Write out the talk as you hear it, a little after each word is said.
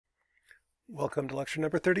Welcome to lecture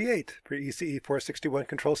number 38 for ECE 461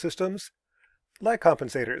 control systems, lag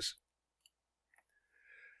compensators.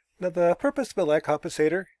 Now the purpose of a lag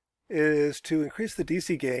compensator is to increase the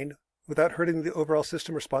DC gain without hurting the overall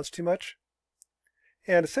system response too much.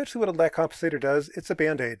 And essentially what a lag compensator does, it's a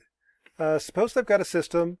band-aid. Suppose I've got a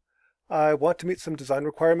system, I want to meet some design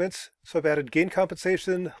requirements, so I've added gain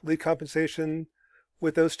compensation, lead compensation.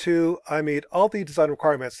 With those two, I meet all the design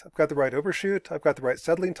requirements. I've got the right overshoot, I've got the right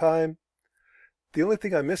settling time. The only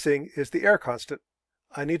thing I'm missing is the error constant.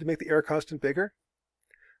 I need to make the error constant bigger.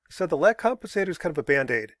 So the lag compensator is kind of a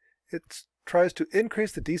band-aid. It tries to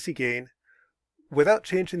increase the DC gain without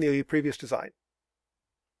changing the previous design.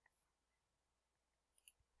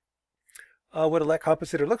 What a lag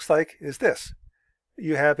compensator looks like is this.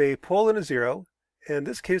 You have a pole and a zero. In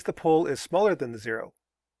this case, the pole is smaller than the zero.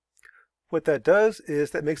 What that does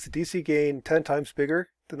is that makes the DC gain 10 times bigger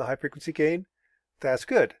than the high frequency gain. That's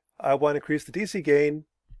good. I want to increase the DC gain,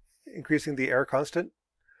 increasing the error constant.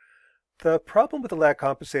 The problem with the lag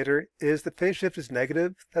compensator is that phase shift is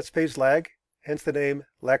negative. That's phase lag, hence the name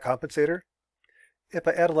lag compensator. If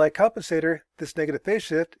I add a lag compensator, this negative phase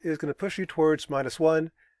shift is going to push you towards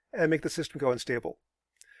 -1 and make the system go unstable.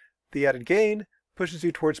 The added gain pushes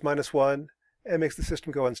you towards -1 and makes the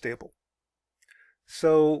system go unstable.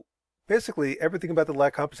 So basically everything about the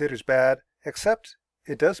lag compensator is bad, except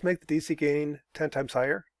it does make the DC gain 10 times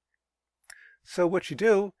higher. So what you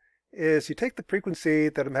do is you take the frequency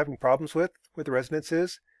that I'm having problems with, where the resonance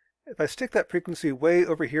is. If I stick that frequency way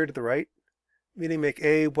over here to the right, meaning make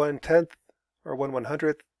A 1/10 or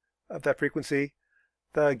 1/100th of that frequency,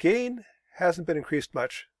 the gain hasn't been increased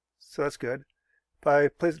much, so that's good. If I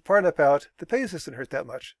place it far enough out, the phase isn't hurt that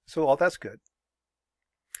much, so all that's good.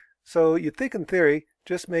 So you'd think in theory,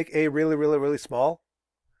 just make A really small.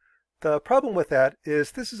 The problem with that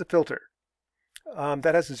is this is a filter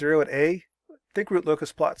that has a 0 at A. Think root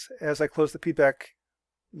locus plots. As I close the feedback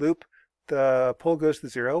loop, the pole goes to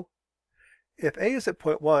 0. If A is at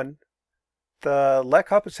 0.1, the lag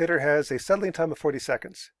compensator has a settling time of 40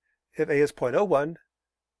 seconds. If A is 0.01,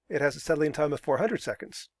 it has a settling time of 400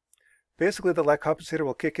 seconds. Basically, the lag compensator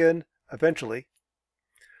will kick in eventually.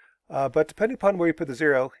 But depending upon where you put the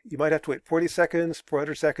 0, you might have to wait 40 seconds,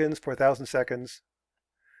 400 seconds, 4,000 seconds.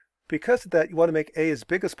 Because of that, you want to make A as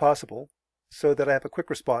big as possible so that I have a quick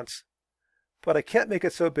response. But I can't make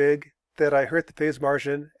it so big that I hurt the phase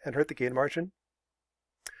margin and hurt the gain margin.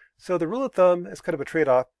 So the rule of thumb, as kind of a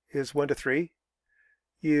trade-off, is 1 to 3.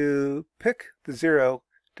 You pick the 0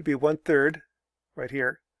 to be 1/3, right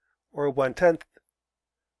here, or 1/10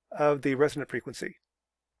 of the resonant frequency.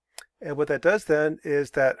 And what that does then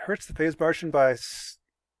is that hurts the phase margin by, I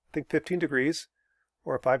think, 15 degrees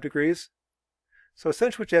or 5 degrees. So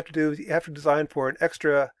essentially what you have to do is you have to design for an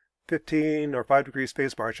extra 15 or 5 degrees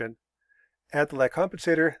phase margin. Add the lag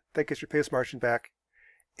compensator, that gets your phase margin back,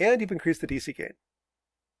 and you've increased the DC gain.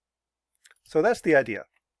 So that's the idea.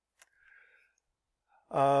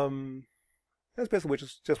 That's basically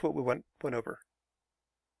just what we went over.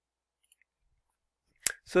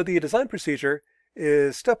 So the design procedure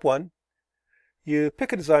is step 1. You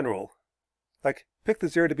pick a design rule, like pick the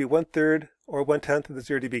 0 to be 1/3 or 1/10 of the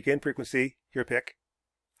 0 dB gain frequency, your pick.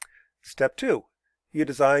 Step 2. You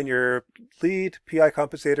design your lead PI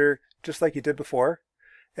compensator just like you did before,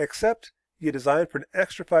 except you design for an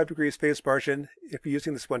extra 5 degrees phase margin if you're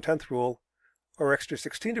using this 1/10 rule, or extra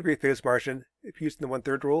 16 degree phase margin if you're using the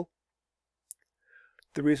 1/3 rule.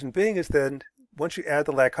 The reason being is then, once you add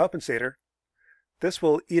the lag compensator, this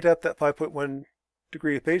will eat up that 5.1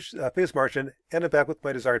 degree phase margin and I'm back with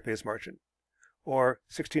my desired phase margin, or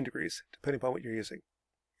 16 degrees, depending upon what you're using.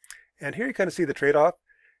 And here you kind of see the trade-off.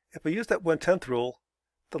 If I use that 1/10 rule,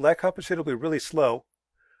 the lag compensator will be really slow,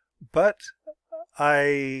 but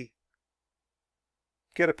I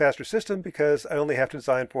get a faster system because I only have to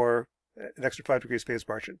design for an extra 5 degrees phase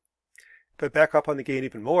margin. If I back up on the gain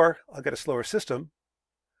even more, I'll get a slower system,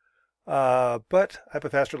 but I have a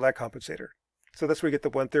faster lag compensator. So that's where you get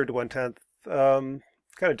the 1/3 to 1/10,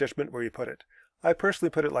 kind of judgment where you put it. I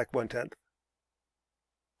personally put it like 1/10.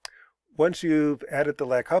 Once you've added the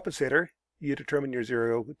lag compensator, you determine your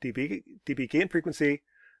 0 dB gain frequency,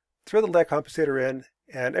 throw the lag compensator in,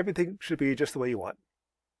 and everything should be just the way you want.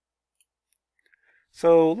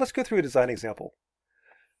 So let's go through a design example.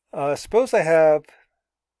 Suppose I have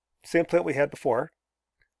the same plant we had before.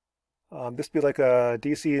 This would be like a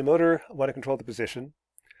DC motor. I want to control the position.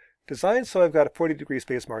 Designed so I've got a 40 degrees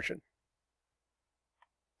phase margin.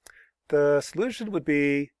 The solution would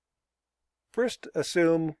be, first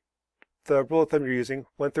assume the rule of thumb you're using,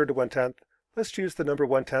 1/3 to 1/10. Let's choose the number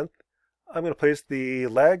 1/10. I'm going to place the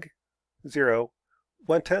lag 0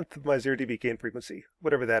 1/10 of my 0 dB gain frequency,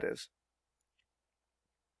 whatever that is.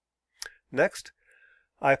 Next,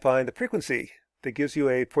 I find the frequency that gives you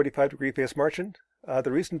a 45-degree phase margin.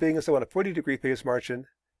 The reason being is I want a 40-degree phase margin,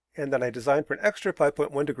 and then I design for an extra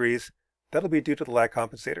 5.1 degrees. That'll be due to the lag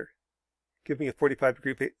compensator. Give me a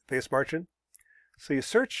 45-degree phase margin. So you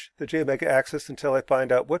search the j omega axis until I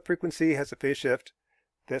find out what frequency has a phase shift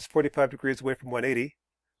that's 45 degrees away from 180,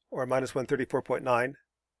 or minus 134.9.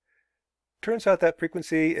 Turns out that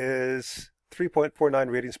frequency is 3.49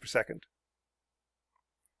 radians per second.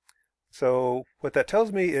 So what that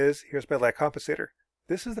tells me is, here's my lag compensator.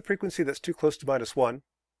 This is the frequency that's too close to -1.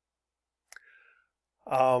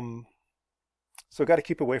 So got to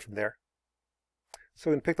keep away from there. So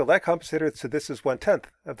I'm going to pick the lag compensator, so this is 1/10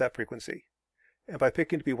 of that frequency. And by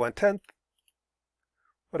picking to be 1/10,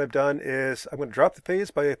 what I've done is I'm going to drop the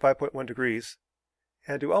phase by 5.1 degrees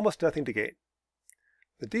and do almost nothing to gain.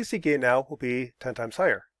 The DC gain now will be 10 times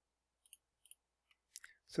higher.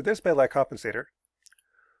 So there's my lag compensator.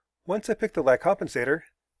 Once I pick the lag compensator,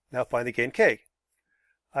 now find the gain K.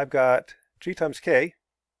 I've got G times K.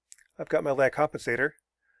 I've got my lag compensator.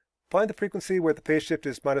 Find the frequency where the phase shift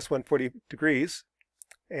is minus 140 degrees.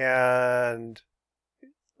 And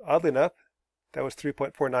oddly enough, that was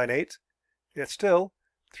 3.498. It's still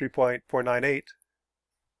 3.498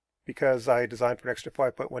 because I designed for an extra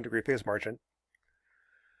 5.1 degree phase margin.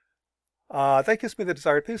 That gives me the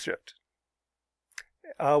desired phase shift.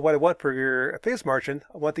 What I want for your phase margin,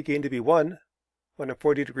 I want the gain to be 1 when I'm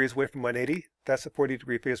 40 degrees away from 180. That's a 40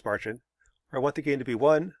 degree phase margin. Or I want the gain to be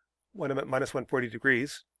 1 when I'm at minus 140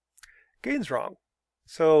 degrees. Gain's wrong,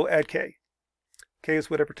 so add K. K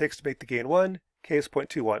is whatever it takes to make the gain 1. K is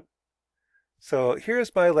 0.21. So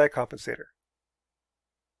here's my lag compensator.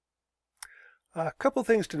 A couple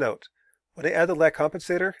things to note. When I add the lag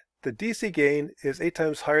compensator, the DC gain is 8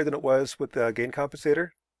 times higher than it was with the gain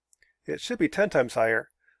compensator. It should be 10 times higher,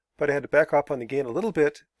 but I had to back off on the gain a little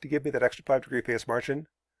bit to give me that extra 5 degree phase margin.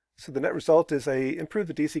 So the net result is I improved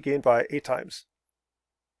the DC gain by 8 times.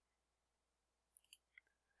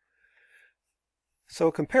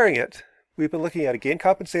 So comparing it, we've been looking at a gain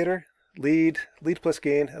compensator, lead plus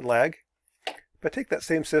gain, and lag. If I take that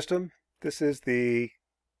same system, this is the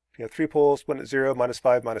 3 poles, 1 at 0,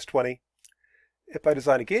 -5, -20. If I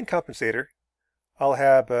design a gain compensator, I'll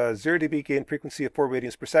have a 0 dB gain frequency of 4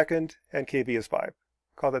 radians per second, and kV is 5.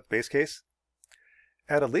 Call that the base case.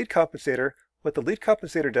 Add a lead compensator. What the lead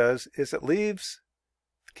compensator does is it leaves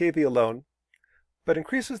kV alone, but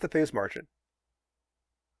increases the phase margin.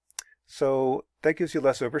 So that gives you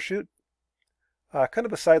less overshoot. Kind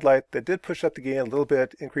of a sidelight that did push up the gain a little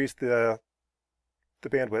bit, increase the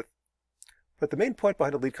bandwidth. But the main point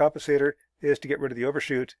behind a lead compensator is to get rid of the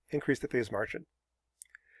overshoot, increase the phase margin.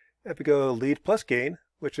 If we go lead plus gain,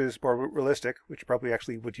 which is more realistic, which you probably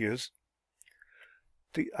actually would use,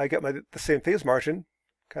 I get the same phase margin,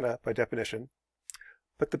 kind of by definition,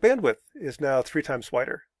 but the bandwidth is now 3 times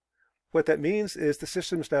wider. What that means is the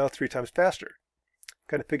system is now 3 times faster.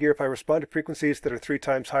 Kind of figure if I respond to frequencies that are 3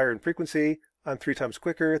 times higher in frequency, I'm 3 times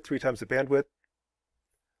quicker, 3 times the bandwidth,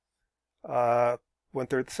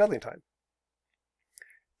 1/3 the settling time.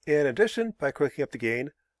 In addition, by cranking up the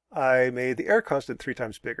gain, I made the error constant 3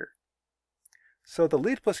 times bigger. So the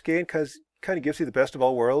lead plus gain kind of gives you the best of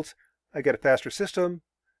all worlds. I get a faster system,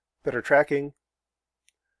 better tracking.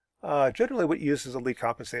 Generally what you use is a lead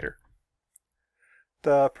compensator.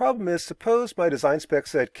 The problem is, suppose my design spec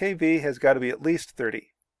said kV has got to be at least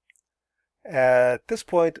 30. At this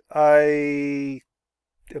point, I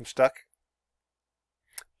am stuck.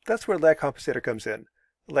 That's where lag compensator comes in.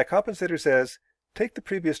 The lag compensator says, take the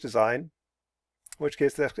previous design, in which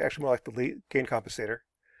case that's actually more like the lead gain compensator.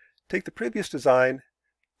 Take the previous design,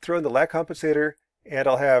 throw in the lag compensator, and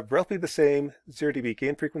I'll have roughly the same 0 dB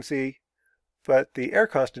gain frequency, but the error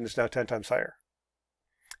constant is now 10 times higher.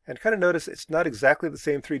 And kind of notice it's not exactly the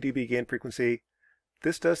same 3 dB gain frequency.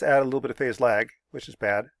 This does add a little bit of phase lag, which is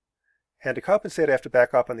bad. And to compensate, I have to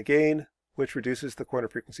back off on the gain, which reduces the corner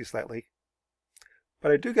frequency slightly.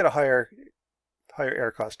 But I do get a higher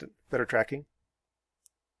error constant, better tracking.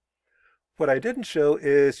 What I didn't show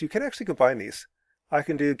is you can actually combine these. I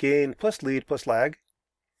can do gain plus lead plus lag.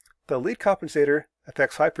 The lead compensator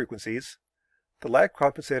affects high frequencies. The lag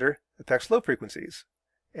compensator affects low frequencies.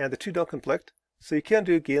 And the two don't conflict. So you can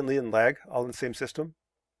do gain, lead, and lag all in the same system.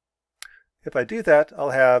 If I do that, I'll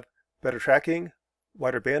have better tracking,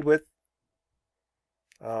 wider bandwidth,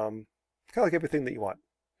 kind of like everything that you want.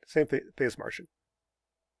 Same phase margin.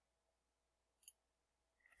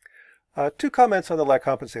 2 comments on the lag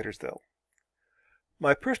compensators, though.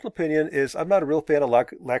 My personal opinion is I'm not a real fan of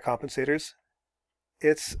lag compensators.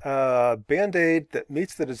 It's a band-aid that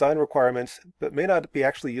meets the design requirements, but may not be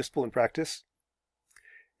actually useful in practice.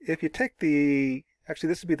 If you take actually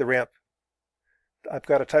this would be the ramp. I've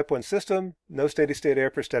got a type 1 system, no steady-state error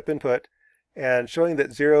per step input, and showing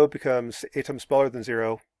that 0 becomes 8 times smaller than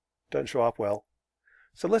 0 doesn't show up well.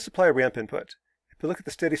 So let's apply a ramp input. If you look at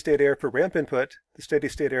the steady-state error per ramp input, the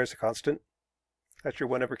steady-state error is a constant. That's your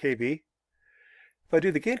 1 over kV. If I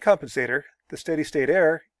do the gain compensator, the steady-state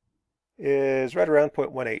error is right around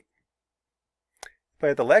 0.18. If I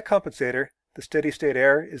have the lag compensator, the steady-state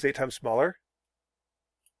error is 8 times smaller.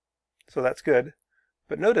 So that's good.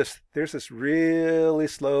 But notice there's this really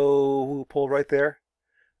slow pull right there.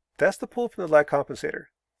 That's the pull from the lag compensator.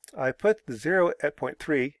 I put the 0 at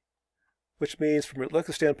 0.3, which means from a root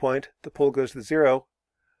locus standpoint, the pull goes to 0.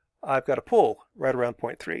 I've got a pull right around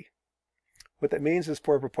 0.3. What that means is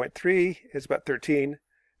 4 over 0.3 is about 13.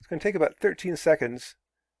 It's going to take about 13 seconds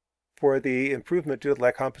for the improvement due to the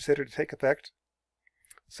lag compensator to take effect.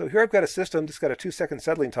 So here I've got a system that's got a 2-second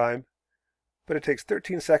settling time, but it takes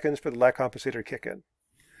 13 seconds for the lag compensator to kick in.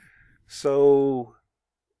 So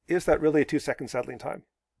is that really a 2-second settling time?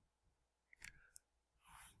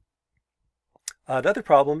 Another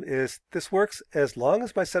problem is this works as long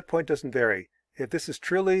as my set point doesn't vary. If this is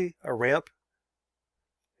truly a ramp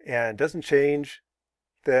and doesn't change,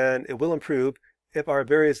 then it will improve. If R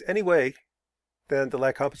varies anyway, then the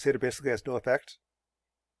lag compensator basically has no effect.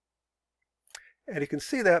 And you can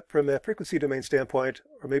see that from a frequency domain standpoint,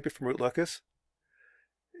 or maybe from root locus.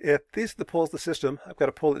 If these are the poles of the system, I've got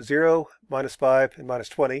a pole at 0, -5, and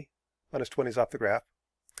 -20. -20 is off the graph.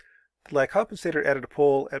 The lag compensator added a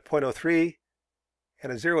pole at 0.03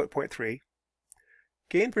 and a 0 at 0.3.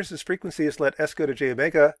 Gain versus frequency is let S go to j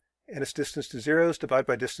omega, and its distance to zeros divided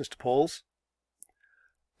by distance to poles.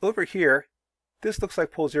 Over here, this looks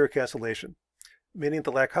like pole zero cancellation, meaning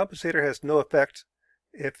the lag compensator has no effect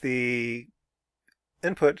if the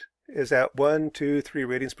input is at 1, 2, 3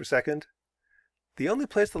 radians per second. The only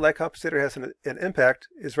place the lag compensator has an impact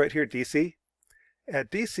is right here at DC. At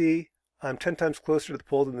DC, I'm 10 times closer to the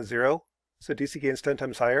pole than the 0, so DC gain is 10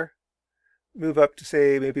 times higher. Move up to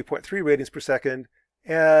say maybe 0.3 radians per second,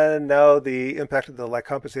 and now the impact of the lag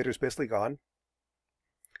compensator is basically gone.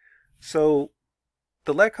 So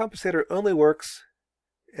the lag compensator only works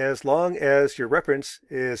as long as your reference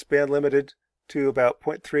is band limited to about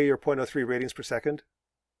 0.3 or 0.03 radians per second.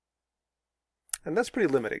 And that's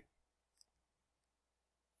pretty limiting.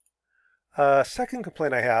 Second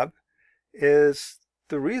complaint I have is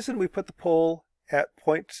the reason we put the pole at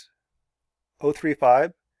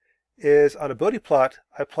 0.035 is on a Bode plot,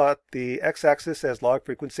 I plot the x-axis as log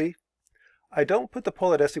frequency. I don't put the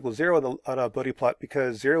pole at s equals 0 on a Bode plot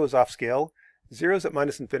because 0 is off scale. 0 is at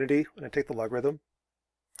 -infinity when I take the logarithm.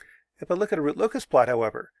 If I look at a root locus plot,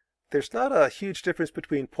 however, there's not a huge difference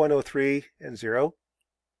between 0.03 and 0.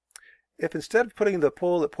 If instead of putting the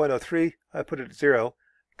pole at 0.03, I put it at 0,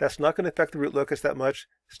 that's not going to affect the root locus that much.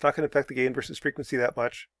 It's not going to affect the gain versus frequency that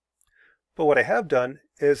much. But what I have done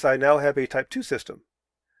is I now have a type 2 system.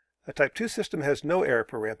 A type 2 system has no error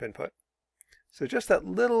per ramp input. So just that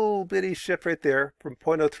little bitty shift right there from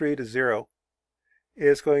 0.03 to 0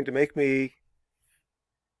 is going to make me,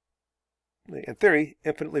 in theory,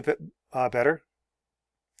 infinitely better.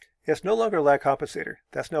 It's no longer a lag compensator.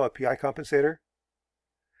 That's now a PI compensator.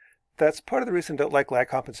 That's part of the reason I don't like lag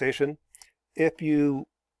compensation. If you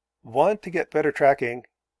want to get better tracking,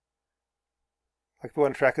 like if you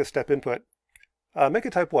want to track a step input, make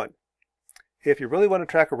it type 1. If you really want to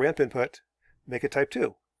track a ramp input, make it type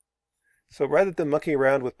 2. So rather than monkeying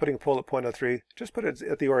around with putting a pole at 0.03, just put it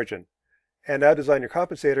at the origin. And now design your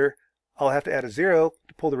compensator. I'll have to add a 0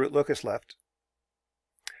 to pull the root locus left.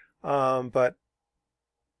 But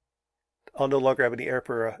I'll no longer have any error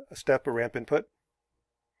per a step or ramp input.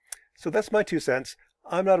 So that's my 2 cents.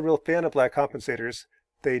 I'm not a real fan of lag compensators.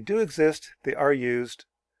 They do exist. They are used.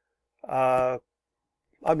 I'm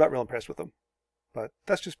not real impressed with them. But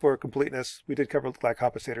that's just for completeness. We did cover lag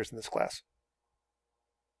compensators in this class.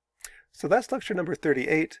 So that's lecture number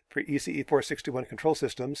 38 for ECE 461 control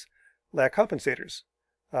systems, lag compensators.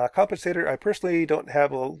 Compensator, I personally don't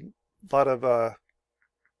have a lot of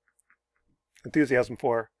enthusiasm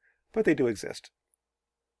for, but they do exist.